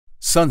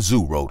Sun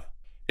Tzu wrote,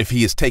 "If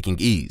he is taking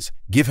ease,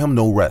 give him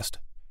no rest.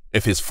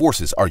 If his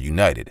forces are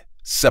united,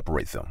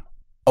 separate them."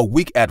 A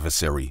weak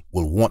adversary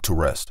will want to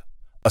rest.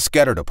 A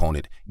scattered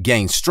opponent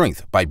gains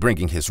strength by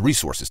bringing his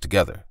resources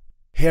together.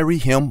 Harry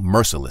him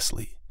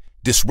mercilessly,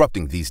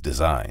 disrupting these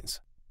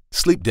designs.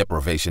 Sleep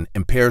deprivation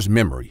impairs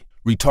memory,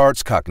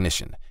 retards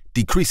cognition,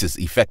 decreases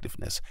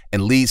effectiveness,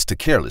 and leads to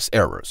careless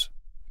errors.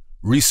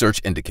 Research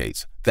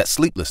indicates that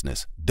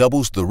sleeplessness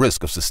doubles the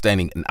risk of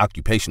sustaining an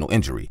occupational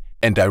injury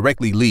and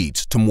directly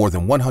leads to more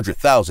than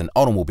 100,000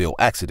 automobile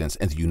accidents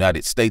in the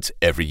United States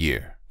every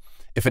year.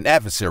 If an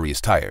adversary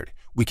is tired,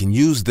 we can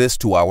use this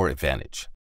to our advantage.